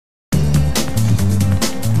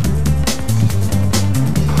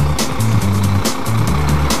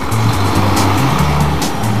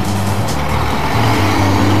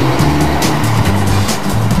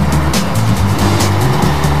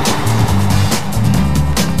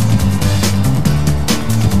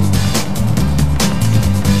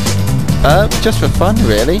Just for fun,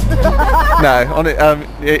 really. No, on it,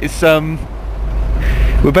 it's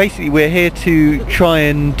we're here to try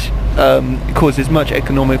and cause as much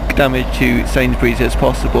economic damage to Sainsbury's as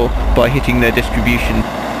possible by hitting their distribution.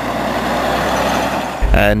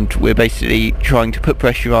 And we're basically trying to put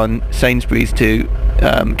pressure on Sainsbury's to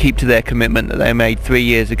keep to their commitment that they made 3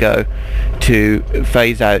 years ago to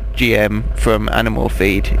phase out GM from animal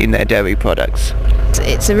feed in their dairy products.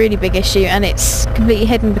 It's a really big issue, and it's completely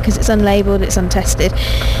hidden because it's unlabelled, it's untested,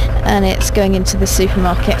 and it's going into the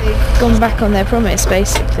supermarket. They've gone back on their promise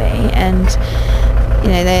basically, and you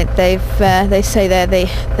know they say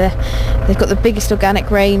they've got the biggest organic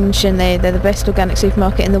range and they're the best organic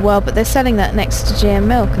supermarket in the world, but they're selling that next to GM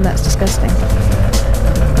milk, and that's disgusting.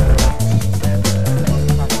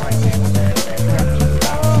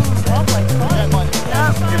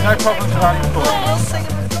 No problems with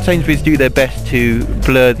Sainsbury's do their best to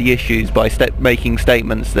blur the issues by making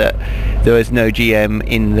statements that there is no GM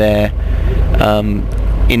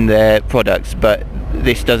in their products, but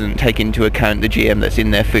this doesn't take into account the GM that's in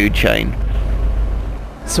their food chain.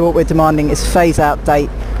 So what we're demanding is phase out date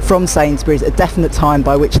from Sainsbury's, a definite time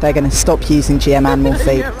by which they're going to stop using GM animal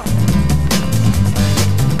feed.